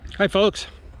Hi folks,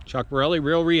 Chuck Borelli,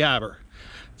 Real Rehabber.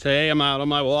 Today I'm out on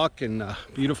my walk in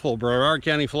beautiful Brevard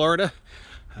County, Florida,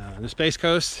 the Space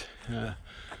Coast.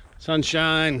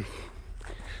 Sunshine,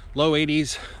 low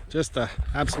 80s, just an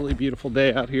absolutely beautiful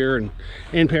day out here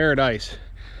in paradise.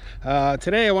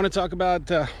 Today I want to talk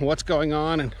about what's going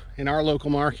on in our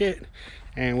local market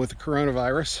and with the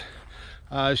coronavirus.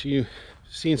 As you've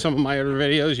seen some of my other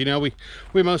videos, you know we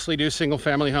mostly do single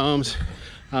family homes,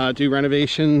 do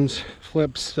renovations,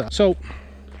 flips. So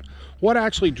what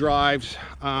actually drives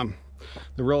the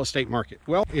real estate market?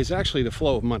 Well, is actually the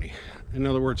flow of money. In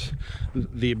other words,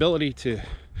 the ability to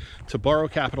borrow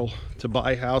capital to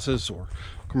buy houses or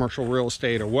commercial real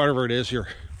estate or whatever it is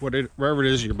wherever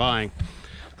it is you're buying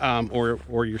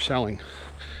or you're selling.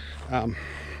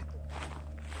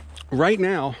 Right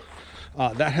now,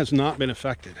 that has not been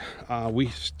affected. We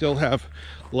still have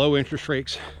low interest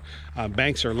rates.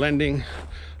 Banks are lending.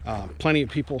 Plenty of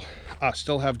people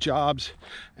still have jobs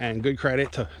and good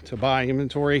credit to buy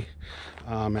inventory,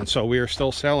 and so we are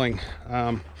still selling.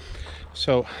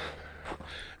 So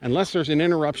unless there's an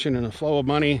interruption in the flow of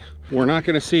money, we're not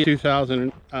going to see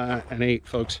 2008,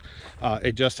 folks.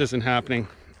 It just isn't happening.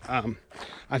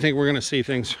 I think we're going to see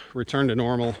things return to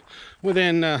normal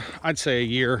within, I'd say, a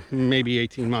year, maybe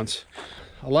 18 months.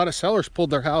 A lot of sellers pulled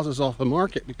their houses off the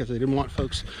market because they didn't want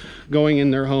folks going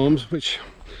in their homes, which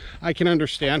I can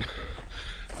understand,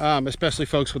 especially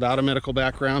folks without a medical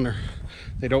background, or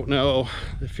they don't know,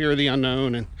 the fear of the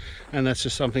unknown, and that's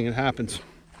just something that happens.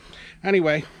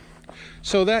 Anyway,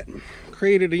 so that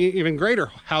created an even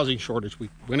greater housing shortage. We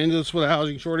went into this with a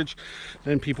housing shortage,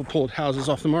 then people pulled houses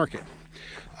off the market.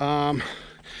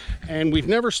 And we've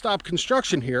never stopped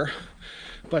construction here,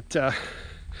 but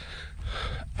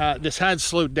this had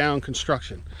slowed down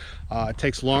construction. It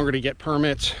takes longer to get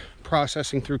permits,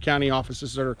 processing through county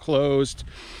offices that are closed,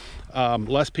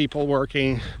 less people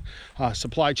working,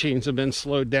 supply chains have been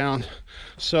slowed down,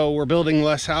 so we're building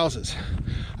less houses,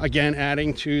 again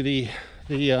adding to the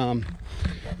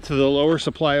lower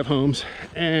supply of homes,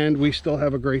 and we still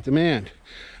have a great demand.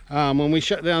 When we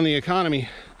shut down the economy,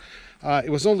 it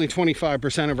was only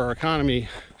 25% of our economy,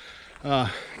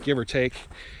 give or take,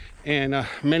 and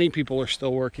many people are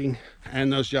still working,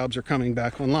 and those jobs are coming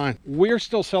back online. We're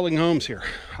still selling homes here.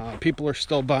 People are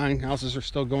still buying, houses are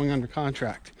still going under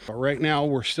contract. But right now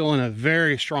we're still in a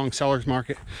very strong seller's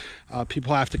market.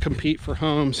 People have to compete for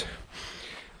homes.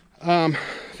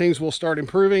 Things will start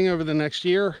improving over the next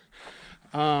year.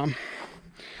 The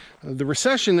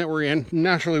recession that we're in,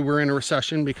 naturally we're in a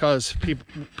recession because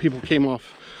people came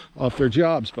off their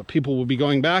jobs, but people will be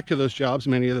going back to those jobs,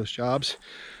 many of those jobs.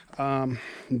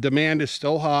 Demand is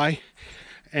still high,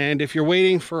 and if you're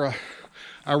waiting for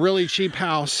a really cheap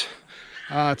house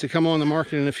to come on the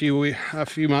market in a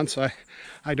few months,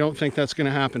 I don't think that's going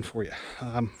to happen for you.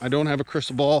 I don't have a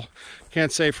crystal ball,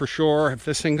 can't say for sure if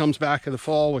this thing comes back in the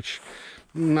fall, which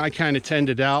I kind of tend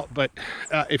to doubt, but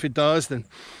if it does, then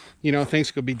you know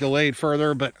things could be delayed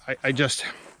further. But I just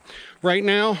right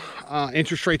now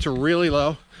interest rates are really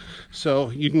low, so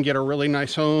you can get a really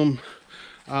nice home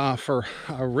for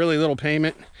a really little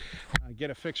payment, get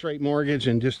a fixed rate mortgage,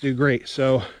 and just do great.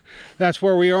 So that's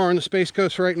where we are on the Space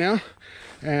Coast right now.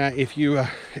 If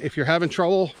you're having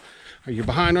trouble, or you're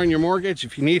behind on your mortgage,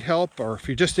 if you need help, or if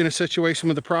you're just in a situation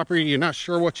with the property you're not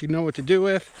sure what you know what to do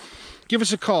with, give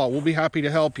us a call. We'll be happy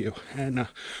to help you. And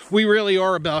we really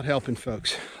are about helping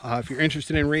folks. If you're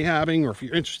interested in rehabbing, or if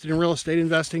you're interested in real estate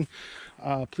investing,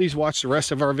 please watch the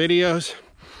rest of our videos.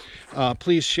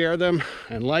 Please share them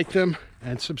and like them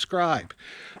and subscribe.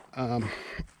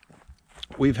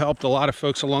 We've helped a lot of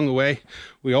folks along the way.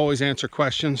 We always answer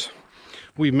questions.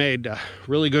 We've made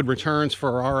really good returns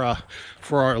for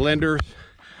our lenders.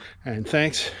 And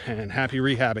thanks, and happy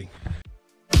rehabbing.